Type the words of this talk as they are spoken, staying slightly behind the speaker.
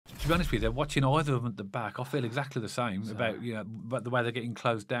be honest with you, watching either of them at the back, I feel exactly the same about about the way they're getting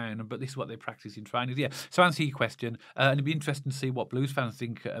closed down. But this is what they practice in training. Yeah. So answer your question, and it'd be interesting to see what Blues fans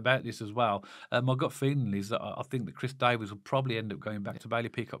think about this as well. My gut feeling is that I think that Chris Davies will probably end up going back to Bailey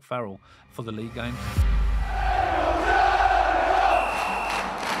Peacock Farrell for the league games.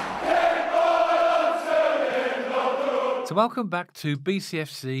 So welcome back to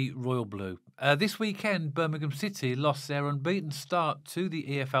BCFC Royal Blue. This weekend, Birmingham City lost their unbeaten start to the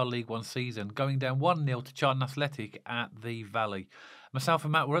EFL League One season, going down 1-0 to Charlton Athletic at the Valley. Myself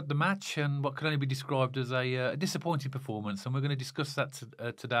and Matt were at the match, and what can only be described as a disappointing performance. And we're going to discuss that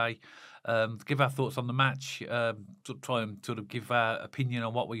today, give our thoughts on the match, try and sort of give our opinion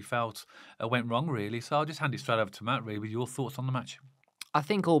on what we felt went wrong, really. So I'll just hand it straight over to Matt, really, with your thoughts on the match. I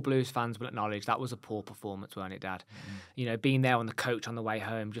think all Blues fans will acknowledge that was a poor performance, weren't it, Dad? You know, being there on the coach on the way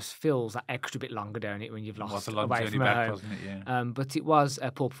home just feels that extra bit longer, don't it, when you've lost away from home. Wasn't it? Yeah. But it was a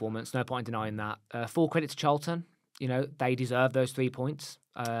poor performance, no point in denying that. Full credit to Charlton. You know, they deserve those 3 points.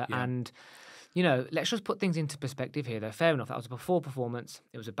 And, you know, let's just put things into perspective here, though. Fair enough, that was a poor performance.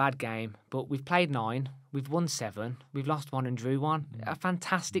 It was a bad game, but we've played 9, we've won 7, we've lost 1 and drew 1. A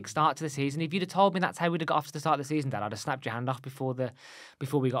fantastic start to the season. If you'd have told me that's how we'd have got off to the start of the season, Dad, I'd have snapped your hand off before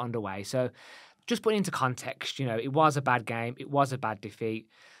we got underway. So just putting into context, you know, it was a bad game, it was a bad defeat,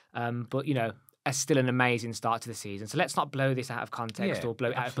 but, you know, still an amazing start to the season. So let's not blow this out of context or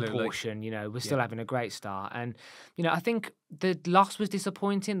blow it out of proportion. You know, we're still having a great start. And, you know, I think the loss was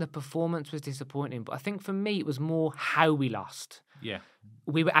disappointing, the performance was disappointing, but I think for me it was more how we lost. Yeah.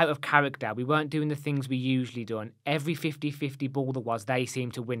 We were out of character. We weren't doing the things we usually do. Every 50-50 ball there was, they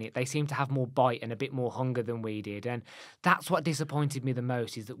seemed to win it. They seemed to have more bite and a bit more hunger than we did. And that's what disappointed me the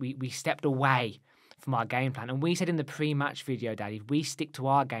most, is that we stepped away from our game plan. And we said in the pre-match video, Dad, if we stick to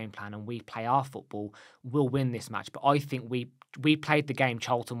our game plan and we play our football, we'll win this match. But I think we played the game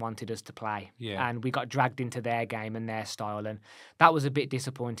Charlton wanted us to play. Yeah. And we got dragged into their game and their style. And that was a bit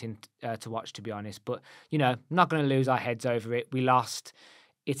disappointing to watch, to be honest. But, you know, not going to lose our heads over it. We lost.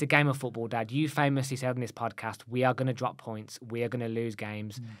 It's a game of football, Dad. You famously said on this podcast, we are going to drop points, we are going to lose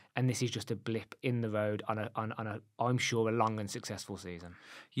games, and this is just a blip in the road on a I'm sure, a long and successful season.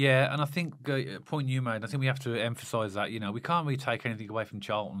 Yeah, and I think a point you made, I think we have to emphasise that, you know, we can't really take anything away from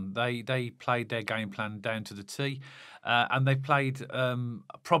Charlton. They played their game plan down to the T, and they played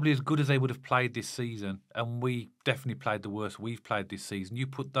probably as good as they would have played this season, and we definitely played the worst we've played this season. You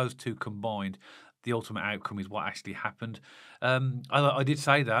put those two combined, the ultimate outcome is what actually happened. I did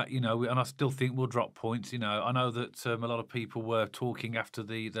say that, you know, and I still think we'll drop points. You know, I know that a lot of people were talking after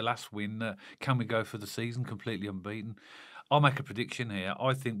the last win, can we go for the season completely unbeaten? I'll make a prediction here.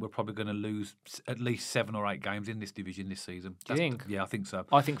 I think we're probably going to lose at least 7 or 8 games in this division this season. Do you think? Yeah, I think so.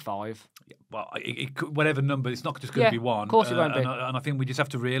 I think 5. Yeah, well, it could, whatever number, it's not just going to be 1. Of course it won't be. And I think we just have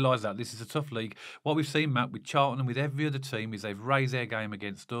to realise that this is a tough league. What we've seen, Matt, with Charlton and with every other team is they've raised their game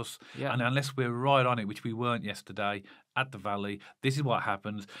against us. Yeah. And unless we're right on it, which we weren't yesterday, at the Valley, this is what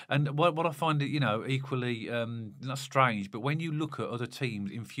happens. And what I find, you know, equally not strange, but when you look at other teams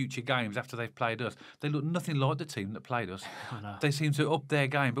in future games after they've played us, they look nothing like the team that played us. I know. They seem to up their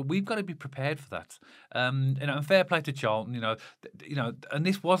game, but we've got to be prepared for that. You know, and fair play to Charlton. You know, and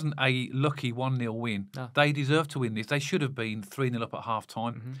this wasn't a lucky 1-0 win. No. They deserved to win this. They should have been 3-0 up at half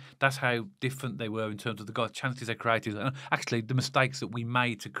time. That's how different they were in terms of the chances they created. And actually, the mistakes that we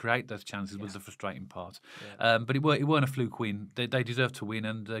made to create those chances was the frustrating part. Yeah. But it weren't a fluke win. They deserve to win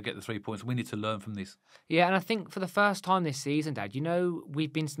and get the 3 points. We need to learn from this. Yeah, and I think for the first time this season, Dad, you know,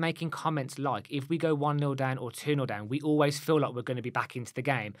 we've been making comments like, if we go 1-0 down or 2-0 down, we always feel like we're going to be back into the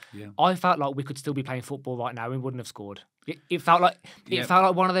game. Yeah. I felt like we could still be playing football right now and we wouldn't have scored. It felt like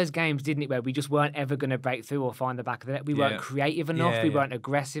one of those games, didn't it, where we just weren't ever going to break through or find the back of the net. We weren't creative enough. We weren't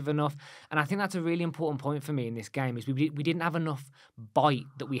aggressive enough. And I think that's a really important point for me in this game, is we didn't have enough bite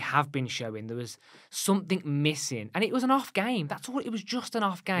that we have been showing. There was something missing. And it was an off game. That's all. It was just an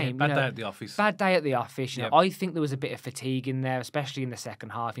off game. Yeah, bad day at the office. Bad day at the office. You know, I think there was a bit of fatigue in there, especially in the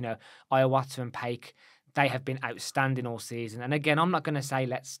second half. You know, Iowata and Paik, they have been outstanding all season. And again, I'm not going to say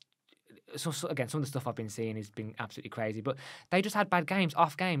So again, some of the stuff I've been seeing has been absolutely crazy, but they just had bad games,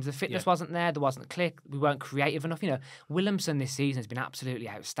 off games. The fitness wasn't there wasn't click, we weren't creative enough. You know, Williamson this season has been absolutely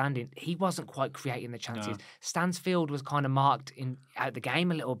outstanding. He wasn't quite creating the chances. No. Stansfield was kind of marked out the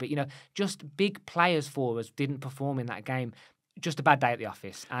game a little bit. You know, just big players for us didn't perform in that game. Just a bad day at the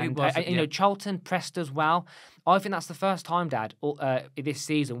office. And, you know, Charlton pressed us well. I think that's the first time, Dad, this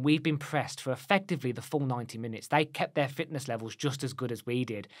season, we've been pressed for effectively the full 90 minutes. They kept their fitness levels just as good as we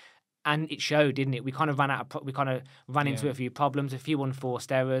did. And it showed, didn't it? We kind of ran into a few problems, a few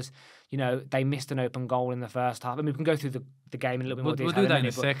unforced errors. they missed an open goal in the first half. I mean, we can go through the game in a little bit more detail. We'll do that in a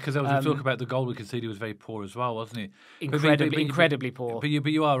minute, sec, because was talk about the goal we conceded was very poor as well, wasn't it? Incredibly poor. But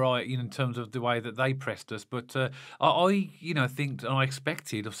you are right in terms of the way that they pressed us. But I think, and I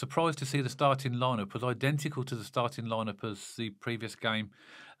expected, I was surprised to see the starting lineup was identical to the starting lineup as the previous game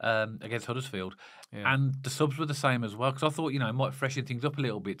against Huddersfield. Yeah. And the subs were the same as well, because I thought, it might freshen things up a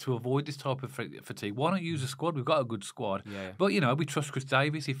little bit to avoid this type of fatigue. Why not use a squad? We've got a good squad. Yeah. But, we trust Chris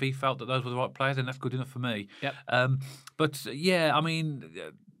Davies. If he felt that those were the right players, then that's good enough for me. Yep. But, yeah, I mean,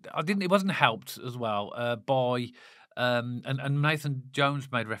 it wasn't helped as well by... And Nathan Jones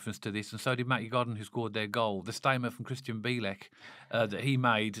made reference to this, and so did Matty Godden, who scored their goal. The statement from Christian Bielek that he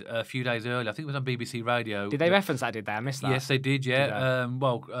made a few days earlier, I think it was on BBC Radio. Did they reference that? Did they? I missed that. Yes, they did. Yeah.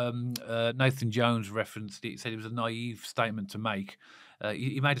 Nathan Jones referenced it. He said it was a naive statement to make.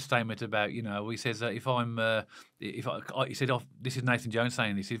 He made a statement about, he says that he said, this is Nathan Jones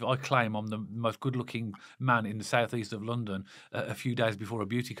saying this, if I claim I'm the most good-looking man in the southeast of London a few days before a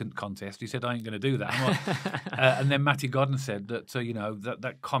beauty contest, he said, I ain't going to do that. And then Matty Godden said that,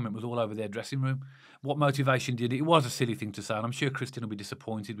 that comment was all over their dressing room. What motivation did it? It was a silly thing to say, and I'm sure Christian will be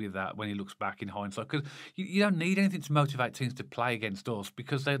disappointed with that when he looks back in hindsight, because you don't need anything to motivate teams to play against us,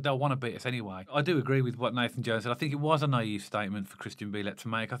 because they'll want to beat us anyway. I do agree with what Nathan Jones said. I think it was a naive statement for Christian Bielek to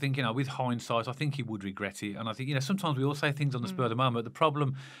make. I think, with hindsight, I think he would regret it, and I think, sometimes we all say things on the spur of the moment. The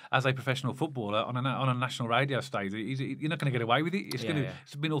problem as a professional footballer on a national radio stage, you're not going to get away with it.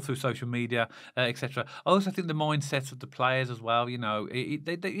 It's been all through social media, etc. I also think the mindset of the players as well. They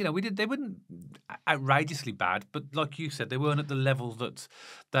weren't outrageously bad, but like you said, they weren't at the levels that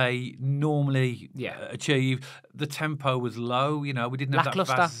they normally achieve. The tempo was low. We didn't have that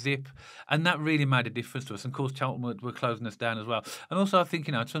fast zip, and that really made a difference to us. And of course, Charlton were closing us down as well. And also, I think,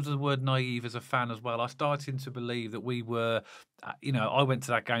 in terms of the word naive as a fan as well, I started to believe that we were, I went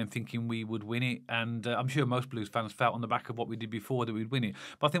to that game thinking we would win it, and I'm sure most Blues fans felt on the back of what we did before that we'd win it.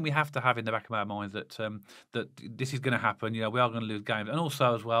 But I think we have to have in the back of our minds that that this is going to happen. We are going to lose games, and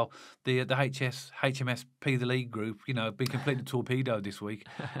also as well the HMSP, the league group, being completely torpedoed this week.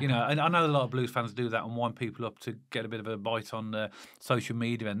 And I know a lot of Blues fans do that and wind people up to get a bit of a bite on social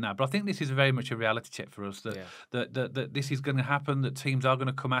media and that. But I think this is very much a reality check for us that this is going to happen. That teams are going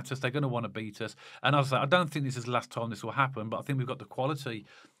to come at us. They're going to want to beat us. And as I say, I don't think this is the last time this will happen. But I think we've got the quality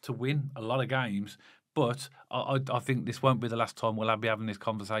to win a lot of games. But I think this won't be the last time we'll be having this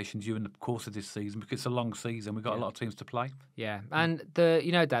conversation during the course of this season, because it's a long season. We've got a lot of teams to play. Yeah, and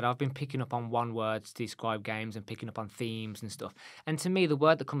Dad, I've been picking up on one word to describe games and picking up on themes and stuff. And to me, the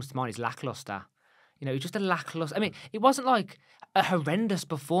word that comes to mind is lacklustre. It was just a lacklustre. I mean, it wasn't like a horrendous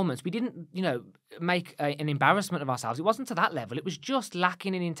performance. We didn't, make an embarrassment of ourselves. It wasn't to that level. It was just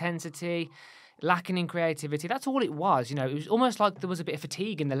lacking in intensity, lacking in creativity. That's all it was. It was almost like there was a bit of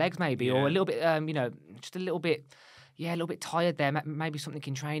fatigue in the legs, maybe, or a little bit, just a little bit. Yeah, a little bit tired there. Maybe something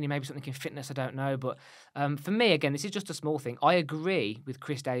in training, maybe something in fitness. I don't know. But for me, again, this is just a small thing. I agree with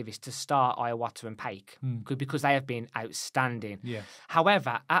Chris Davies to start Iwata and Paik because they have been outstanding. Yeah.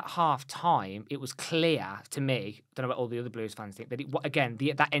 However, at half time, it was clear to me, I don't know what all the other Blues fans think,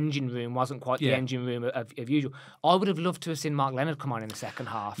 that that engine room wasn't quite the engine room of usual. I would have loved to have seen Mark Leonard come on in the second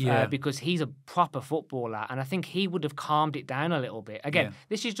half because he's a proper footballer, and I think he would have calmed it down a little bit. Again,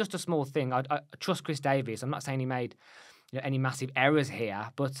 this is just a small thing. I trust Chris Davies. I'm not saying he made any massive errors here,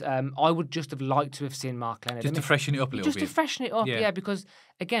 but I would just have liked to have seen Mark Leonard. Just to freshen it up a little bit. Just to freshen it up, because,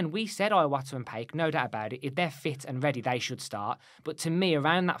 again, we said Iwata and Paik, no doubt about it. If they're fit and ready, they should start. But to me,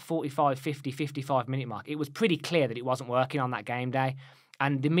 around that 45, 50, 55-minute mark, it was pretty clear that it wasn't working on that game day.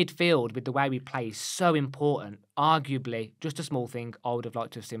 And the midfield, with the way we play, is so important. Arguably, just a small thing, I would have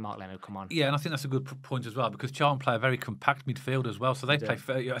liked to have seen Mark Leonard come on. Yeah, and I think that's a good point as well, because Charlton play a very compact midfield as well. So they play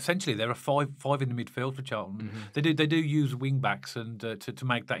essentially they're a five in the midfield for Charlton. Mm-hmm. They do use wing backs and to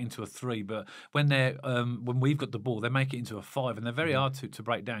make that into a 3. But when we've got the ball, they make it into a 5, and they're very hard to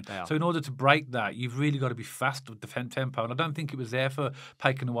break down. So in order to break that, you've really got to be fast with the tempo. And I don't think it was there for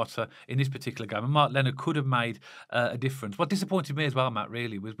Paik and Iwata in this particular game. And Mark Leonard could have made a difference. What disappointed me as well, Matt,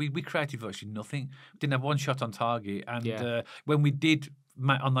 really was we created virtually nothing. We didn't have one shot on target, and when we did,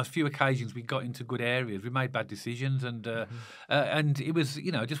 on those few occasions we got into good areas, we made bad decisions, and it was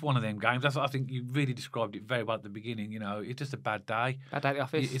just one of them games. That's what I think you really described it very well at the beginning. It's just a bad day. Bad day at the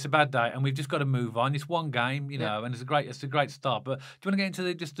office. It's a bad day, and we've just got to move on. It's one game, and it's a great start. But do you want to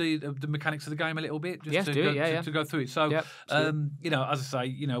get into the mechanics of the game a little bit? Just to go through it. So, as I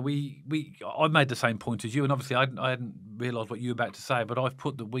say, I made the same point as you, and obviously I hadn't realised what you were about to say, but I've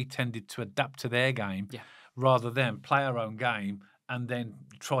put that we tended to adapt to their game rather than play our own game and then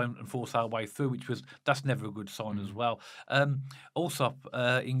try and force our way through, that's never a good sign as well. Allsop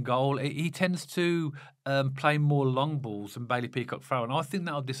in goal, he tends to play more long balls than Bailey Peacock-Farrell, and I think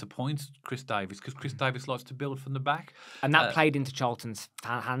that'll disappoint Chris Davies because Chris Davies likes to build from the back, and that played into Charlton's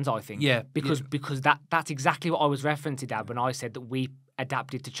hands, I think. Yeah, because that's exactly what I was referencing, Dad, when I said that we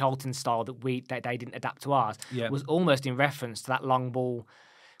adapted to Charlton's style that they didn't adapt to ours. Was almost in reference to that long ball.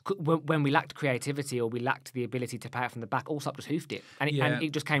 When we lacked creativity or we lacked the ability to play it from the back, Allsop just hoofed it, and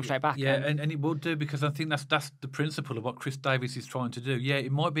it just came straight back. Yeah, and it would do, because I think that's the principle of what Chris Davies is trying to do. Yeah,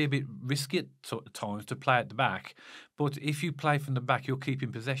 it might be a bit risky at times to play at the back, but if you play from the back, you're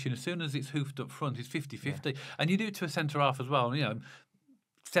keeping possession. As soon as it's hoofed up front, it's 50-50. And you do it to a centre-half as well,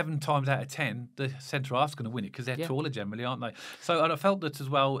 7 times out of 10, the centre half's going to win it because they're taller generally, aren't they? So I felt that as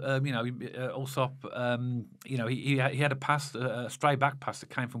well. Allsop, he had a pass, a stray back pass that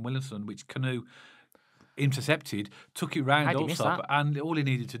came from Williamson, which Canoe intercepted, took it round Allsop, and all he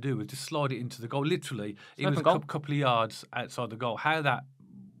needed to do was just slide it into the goal. Literally, it was a couple of yards outside the goal. How that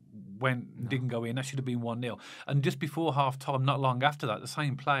didn't go in, that should have been 1-0. And just before half time, not long after that, the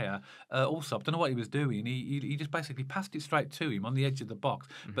same player, Allsop, don't know what he was doing, he just basically passed it straight to him on the edge of the box.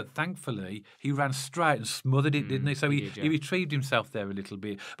 But thankfully he ran straight and smothered it, didn't he? So he retrieved himself there a little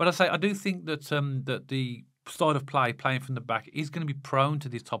bit. But I do think that that the style of playing from the back, is going to be prone to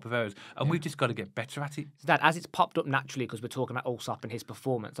these type of errors, and we've just got to get better at it. So that, as it's popped up naturally because we're talking about Allsop and his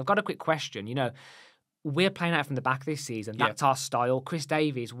performance, I've got a quick question. We're playing out from the back this season. That's our style. Chris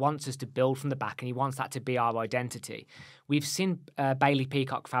Davies wants us to build from the back, and he wants that to be our identity. We've seen Bailey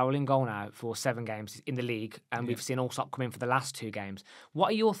Peacock-Farrell in goal now for 7 games in the league, and we've seen Allsop come in for the last 2 games. What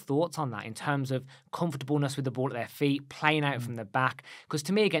are your thoughts on that in terms of comfortableness with the ball at their feet, playing out from the back? Because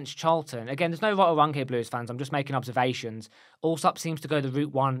to me, against Charlton, again, there's no right or wrong here, Blues fans. I'm just making observations. Allsop seems to go the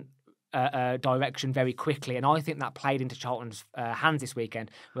route one direction very quickly, and I think that played into Charlton's hands this weekend,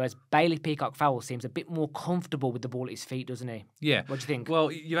 whereas Bailey Peacock-Farrell seems a bit more comfortable with the ball at his feet, doesn't he? Yeah. What do you think?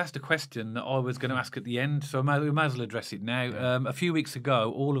 Well, you asked a question that I was going to ask at the end, so we might as well address it now. A few weeks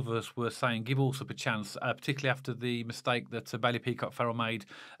ago, all of us were saying give Allsop a chance, particularly after the mistake that Bailey Peacock-Farrell made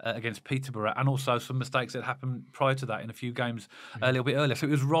against Peterborough, and also some mistakes that happened prior to that in a few games a little bit earlier. So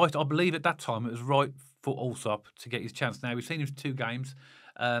it was right, I believe at that time, it was right for Allsop to get his chance. Now, we've seen him for 2 games.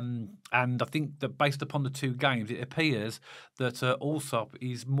 And I think that based upon the 2 games, it appears that Allsop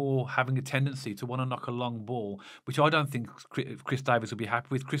is more having a tendency to want to knock a long ball, which I don't think Chris Davies will be happy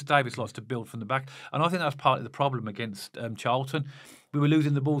with. Chris Davies likes to build from the back, and I think that's part of the problem against Charlton. We were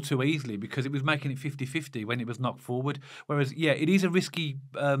losing the ball too easily because it was making it 50-50 when it was knocked forward. Whereas, it is a risky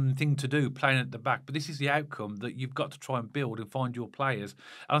thing to do, playing at the back, but this is the outcome that you've got to try and build and find your players.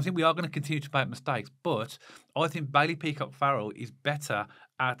 And I think we are going to continue to make mistakes, but I think Bailey Peacock-Farrell is better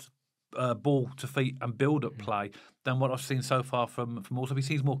at ball to feet and build-up play than what I've seen so far from Allsop. He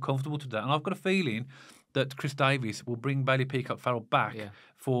seems more comfortable to that. And I've got a feeling that Chris Davies will bring Bailey Peacock-Farrell back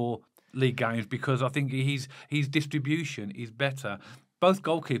for league games because I think his distribution is better. Both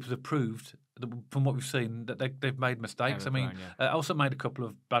goalkeepers have proved, from what we've seen, that they've made mistakes. Also made a couple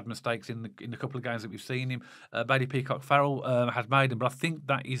of bad mistakes in the couple of games that we've seen him. Bailey Peacock-Farrell has made them, but I think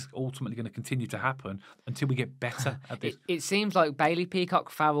that is ultimately going to continue to happen until we get better at this. It seems like Bailey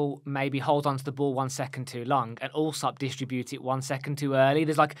Peacock-Farrell maybe holds on to the ball 1 second too long, and Allsop distributes it 1 second too early.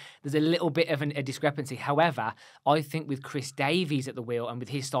 There's a little bit of a discrepancy. However, I think with Chris Davies at the wheel and with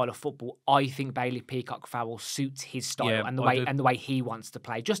his style of football, I think Bailey Peacock-Farrell suits his style and the way he wants to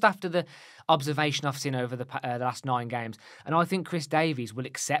play. Just after the observation I've seen over the last 9 games, and I think Chris Davies will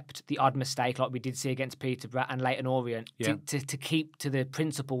accept the odd mistake like we did see against Peterborough and Leyton Orient to keep to the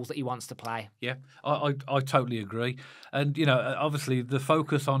principles that he wants to play. Yeah, I totally agree. And obviously the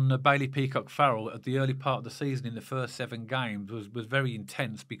focus on Bailey Peacock-Farrell at the early part of the season in the first 7 games was very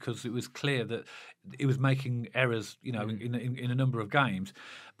intense because it was clear that it was making errors, in a number of games.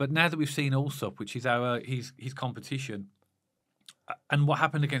 But now that we've seen Allsop, which is his competition, and what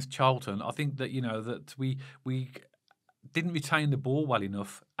happened against Charlton, I think that that we didn't retain the ball well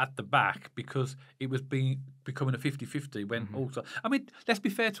enough at the back because it was becoming a 50-50 when Allsop... I mean, let's be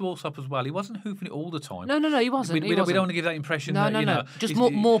fair to Allsop as well. He wasn't hoofing it all the time. No, he wasn't. We don't want to give that impression. No. Just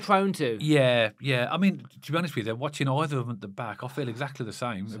more prone to. Yeah. I mean, to be honest with you, watching either of them at the back, I feel exactly the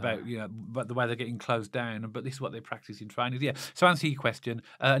same about the way they're getting closed down. But this is what they practice in training. Yeah. So answer your question,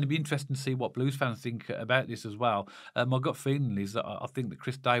 and it'd be interesting to see what Blues fans think about this as well. My gut feeling is that I think that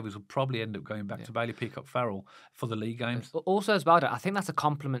Chris Davies will probably end up going back to Bailey Peacock-Farrell for the league games. Also, as well, I think that's a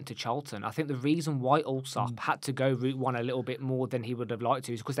compliment to Charlton. I think the reason why Allsop had to go route one a little bit more than he would have liked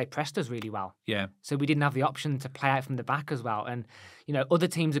to is because they pressed us really well. Yeah. So we didn't have the option to play out from the back as well. And, other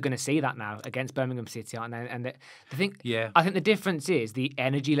teams are going to see that now against Birmingham City, aren't they? And yeah. I think the difference is the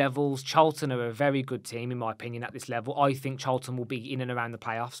energy levels. Charlton are a very good team, in my opinion, at this level. I think Charlton will be in and around the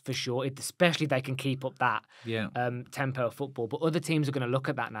playoffs for sure, especially if they can keep up that tempo of football. But other teams are going to look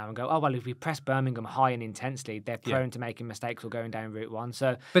at that now and go, oh, well, if we press Birmingham high and intensely, they're prone to making mistakes or going down Route 1.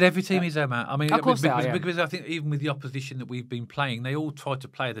 So, but every team is there, Matt. I mean, of course because I think even with the opposition that we've been playing, they all try to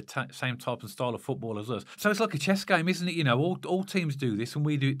play the same type and style of football as us. So it's like a chess game, isn't it? All teams do this and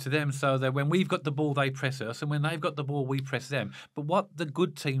we do it to them. So that when we've got the ball, they press us, and when they've got the ball, we press them. But what the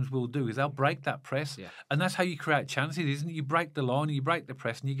good teams will do is they'll break that press, and that's how you create chances, isn't it? You break the line, you break the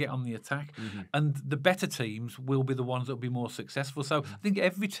press, and you get on the attack. And the better teams will be the ones that will be more successful. So I think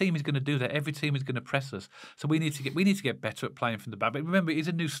every team is going to do that. Every team is going to press us. So we need to get better at playing from the back. But remember, it's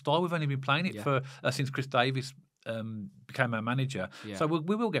a new style. We've only been playing it for since Chris Davis became our manager. So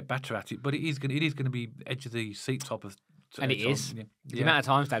we will get better at it. But it is going to be edge of the seat type of. And it is. Yeah. The amount of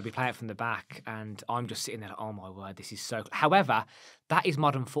times they'd be playing it from the back, and I'm just sitting there like, oh my word, this is so. However, that is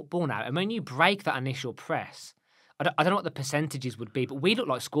modern football now. And when you break that initial press, I don't know what the percentages would be, but we look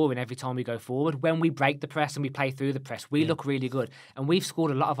like scoring every time we go forward. When we break the press and we play through the press, we look really good. And we've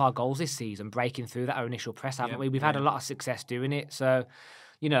scored a lot of our goals this season breaking through that initial press, haven't we? We've had a lot of success doing it. So,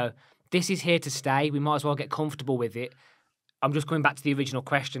 this is here to stay. We might as well get comfortable with it. I'm just coming back to the original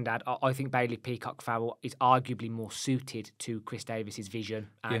question, Dad. I think Bailey Peacock-Farrell is arguably more suited to Chris Davis's vision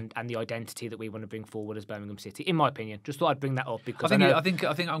and the identity that we want to bring forward as Birmingham City, in my opinion. Just thought I'd bring that up because I think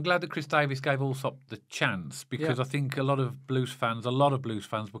I'm glad that Chris Davis gave Allsop the chance because I think a lot of Blues fans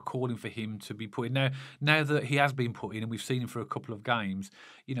were calling for him to be put in. Now that he has been put in and we've seen him for a couple of games,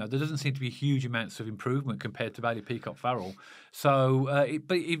 there doesn't seem to be huge amounts of improvement compared to Bailey Peacock-Farrell. So,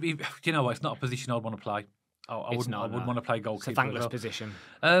 but it's not a position I'd want to play. I wouldn't want to play goalkeeper. It's a thankless position.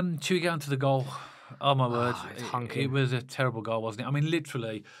 Should we get onto the goal? Oh, my word. It was a terrible goal, wasn't it? I mean,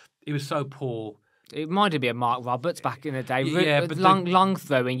 literally, it was so poor. It reminded me of Mark Roberts back in the day. Yeah, but long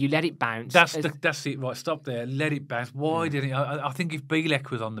throwing, you let it bounce. That's it. Right, stop there. Let it bounce. Why didn't it? I think if Bielek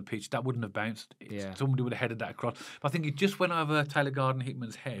was on the pitch, that wouldn't have bounced. Somebody would have headed that across. But I think it just went over Taylor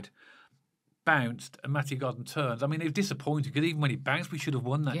Garden-Hickman's head, bounced, and Matty Godden turns. I mean, it was disappointing because even when it bounced, we should have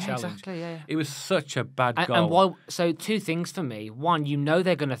won that challenge. Exactly, yeah. It was such a bad goal. And so two things for me. One,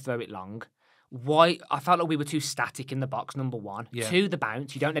 they're going to throw it long. Why? I felt like we were too static in the box, number one. Yeah. Two, the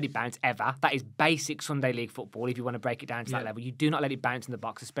bounce. You don't let it bounce ever. That is basic Sunday League football if you want to break it down to that level. You do not let it bounce in the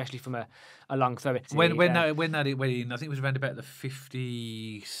box, especially from a long throw. When that went in, I think it was around about the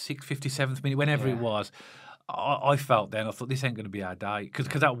 56th, 57th minute, whenever it was. I felt then, I thought, this ain't going to be our day because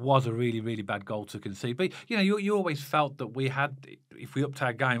that was a really, really bad goal to concede. But, you always felt that we had, if we upped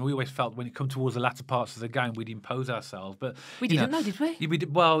our game, we always felt when it come towards the latter parts of the game, we'd impose ourselves. But we didn't know, did we? We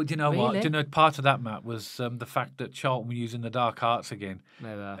did, well, you know really? What? Part of that, Matt, was the fact that Charlton were using the dark arts again.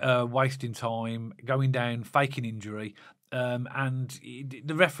 Wasting time, going down, faking injury. And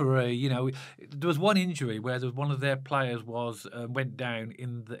the referee, there was one injury where there was one of their players went down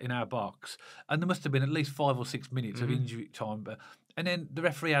in our box, and there must have been at least 5 or 6 minutes of injury time. And then the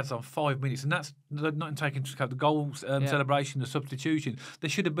referee adds on 5 minutes, and that's not taking into account the goals celebration, the substitution. There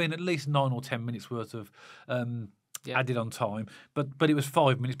should have been at least 9 or 10 minutes worth of added on time, but it was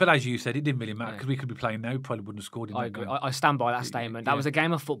 5 minutes. But as you said, it didn't really matter because we could be playing now. We probably wouldn't have scored in that agree. game. I stand by that statement. That was a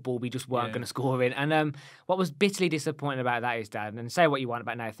game of football we just weren't going to score in. And what was bitterly disappointing about that is, Dad, and say what you want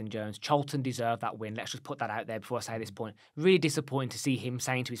about Nathan Jones, Charlton deserved that win. Let's just put that out there before I say this point. Really disappointing to see him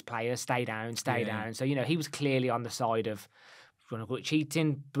saying to his players, stay down, stay down. So, he was clearly on the side of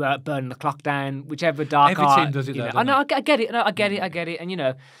cheating, burning the clock down, whichever dark art. Every team does it though, I know, I get it. No, I get it.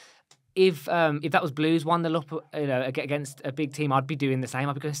 And, if that was Blues 1-0 up, against a big team, I'd be doing the same.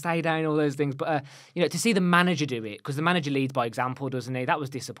 I'd be going to stay down, all those things. But to see the manager do it, because the manager leads by example, doesn't he? That was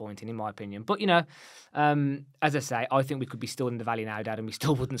disappointing in my opinion. But as I say, I think we could be still in the valley now, Dad, and we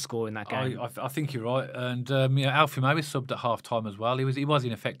still wouldn't score in that game. I think you're right. And Alfie May was subbed at half time as well. He was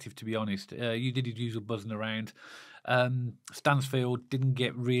ineffective, to be honest. You did his usual buzzing around. Stansfield didn't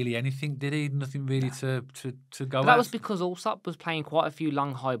get really anything, did he? Nothing really to go at. That was because Allsop was playing quite a few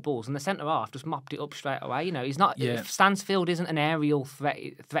long high balls, and the centre half just mopped it up straight away. He's not. If Stansfield isn't an aerial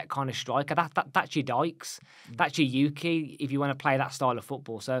threat kind of striker. That's your Dykes, that's your Yuki. If you want to play that style of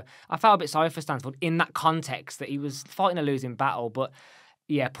football, so I felt a bit sorry for Stansfield in that context that he was fighting a losing battle, but.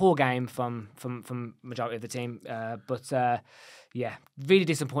 Yeah, poor game from majority of the team. Really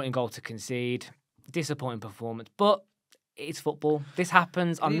disappointing goal to concede. Disappointing performance. But it's football. This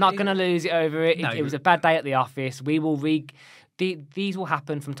happens. I'm not going to lose it over it. It was a bad day at the office. We will these will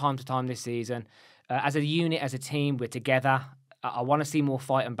happen from time to time this season. As a unit, as a team, we're together. I want to see more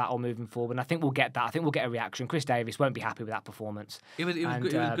fight and battle moving forward. And I think we'll get that. I think we'll get a reaction. Chris Davies won't be happy with that performance. It was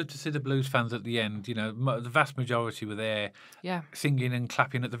good to see the Blues fans at the end. You know, the vast majority were there, singing and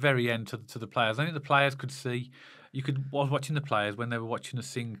clapping at the very end to the players. I think the players could see. I was watching the players when they were watching us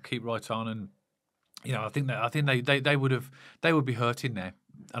sing "Keep Right On," and you know, I think they would be hurting there.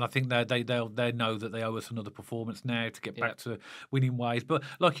 And I think they know that they owe us another performance now to get back to winning ways. But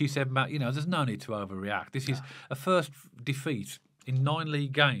like you said, Matt, you know, there's no need to overreact. This is a first defeat in 9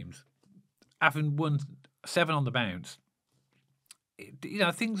 league games, having won 7 on the bounce. You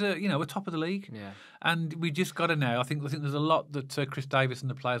know, things are, you know, we're top of the league. Yeah. And we just got to now, I think there's a lot that Chris Davies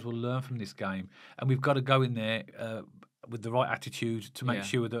and the players will learn from this game. And we've got to go in there with the right attitude to make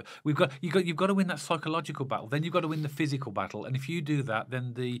sure that you've got to win that psychological battle. Then you've got to win the physical battle. And if you do that,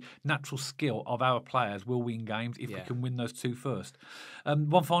 then the natural skill of our players will win games if we can win those 2 first.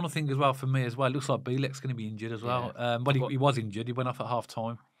 One final thing as well for me as well. It looks like Bielik's going to be injured as well. He was injured. He went off at half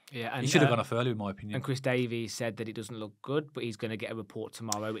time. Yeah, and he should have gone off early, in my opinion. And Chris Davies said that it doesn't look good, but he's going to get a report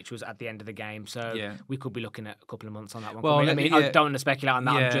tomorrow, which was at the end of the game. So we could be looking at a couple of months on that one. Well, I mean, I don't want to speculate on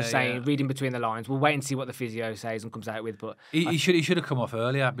that. I'm just saying, reading between the lines, we'll wait and see what the physio says and comes out with. But he should have come off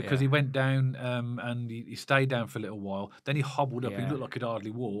earlier because he went down and he stayed down for a little while. Then he hobbled up. He looked like he'd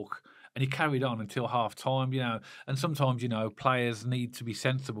hardly walk. And he carried on until half time, you know. And sometimes, you know, players need to be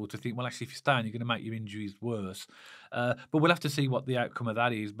sensible to think, well, actually, if you stay, you're going to make your injuries worse. But we'll have to see what the outcome of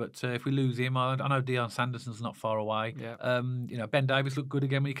that is. But if we lose him, I know Dion Sanderson's not far away. Yeah. You know, Ben Davies looked good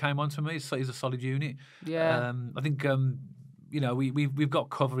again when he came on to me. So he's a solid unit. Yeah. I think. You know, we've got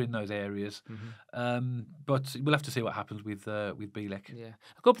cover in those areas, but we'll have to see what happens with Bielik. Yeah,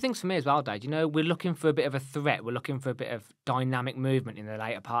 a couple of things for me as well, Dave. You know, we're looking for a bit of a threat. We're looking for a bit of dynamic movement in the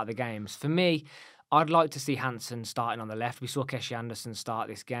later part of the games. For me, I'd like to see Hansen starting on the left. We saw Keshi Anderson start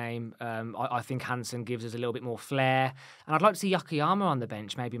this game. I think Hansen gives us a little bit more flair. And I'd like to see Yokoyama on the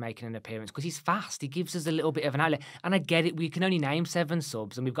bench, maybe making an appearance, because he's fast. He gives us a little bit of an outlet. And I get it, we can only name 7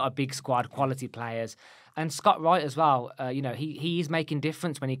 subs, and we've got a big squad, quality players. And Scott Wright as well, you know, he is making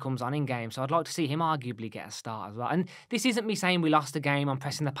difference when he comes on in games. So I'd like to see him arguably get a start as well. And this isn't me saying we lost a game, I'm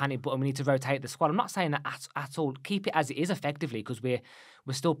pressing the panic button, we need to rotate the squad. I'm not saying that at all. Keep it as it is effectively, because we're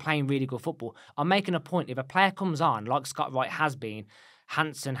still playing really good football. I'm making a point. If a player comes on, like Scott Wright has been,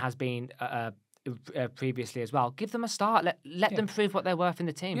 Hansen has been previously as well, give them a start. Let them prove what they're worth in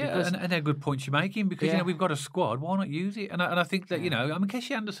the team. Yeah, because, and they're good points you're making because you know we've got a squad. Why not use it? And I think that you know, I mean,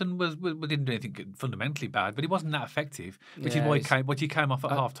 Keshi Anderson didn't do anything fundamentally bad, but he wasn't that effective, which is why he came off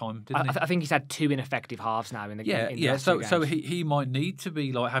at half time, didn't he? I think he's had 2 ineffective halves now in the game. So he might need to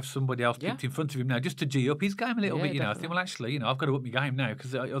be like have somebody else picked in front of him now just to G up his game a little bit. You know, I think well actually, you know, I've got to up my game now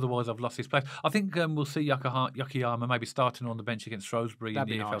because otherwise I've lost this place. I think we'll see Yokoyama maybe starting on the bench against Shrewsbury in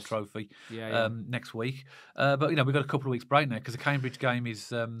the EFL Trophy next week. But you know we've got a couple of weeks break now because the Cambridge game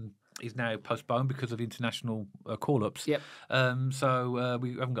is now postponed because of international call-ups. Yep. So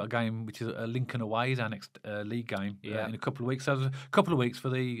we haven't got a game which is Lincoln away is our next league game in a couple of weeks. So there's a couple of weeks for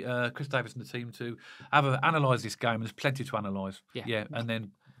the Chris Davies and the team to analyse this game. And there's plenty to analyse. Yeah, and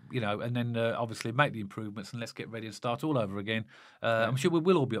then. You know, and then obviously make the improvements and let's get ready and start all over again. I'm sure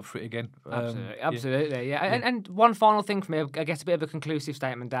we'll all be up for it again. Absolutely. And one final thing for me, I guess a bit of a conclusive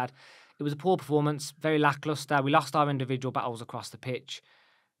statement, Dad. It was a poor performance, very lacklustre. We lost our individual battles across the pitch.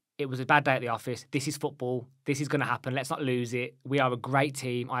 It was a bad day at the office. This is football. This is going to happen. Let's not lose it. We are a great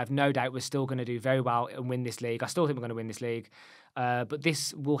team. I have no doubt we're still going to do very well and win this league. I still think we're going to win this league. But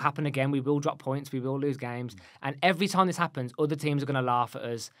this will happen again. We will drop points. We will lose games. And every time this happens, other teams are going to laugh at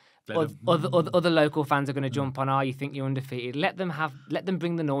us. Other local fans are going to jump on, you think you're undefeated. Let them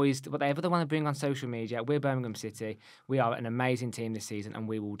bring the noise, whatever they want to bring on social media. We're Birmingham City. We are an amazing team this season and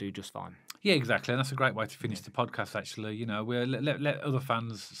we will do just fine. Yeah, exactly. And that's a great way to finish the podcast, actually. You know, we'll let other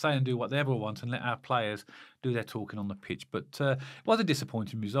fans say and do what they ever want and let our players do their talking on the pitch. But it was a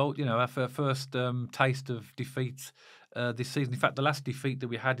disappointing result. You know, our first taste of defeat this season. In fact, the last defeat that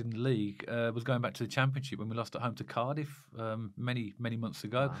we had in the league was going back to the Championship when we lost at home to Cardiff many months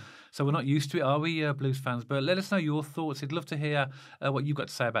ago. Wow. So we're not used to it, are we, Blues fans? But let us know your thoughts. I'd love to hear what you've got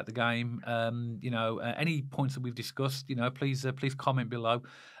to say about the game. You know, any points that we've discussed. You know, please comment below.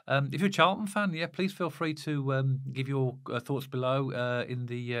 If you're a Charlton fan, please feel free to give your thoughts below in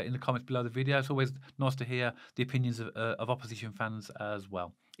the comments below the video. It's always nice to hear the opinions of opposition fans as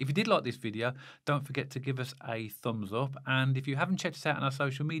well. If you did like this video, don't forget to give us a thumbs up. And if you haven't checked us out on our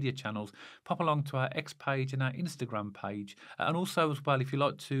social media channels, pop along to our X page and our Instagram page. And also as well, if you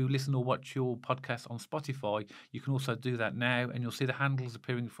like to listen or watch your podcast on Spotify, you can also do that now. And you'll see the handles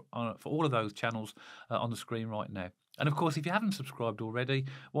appearing for all of those channels on the screen right now. And of course, if you haven't subscribed already,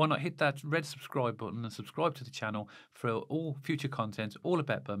 why not hit that red subscribe button and subscribe to the channel for all future content all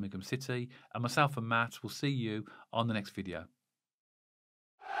about Birmingham City. And myself and Matt will see you on the next video.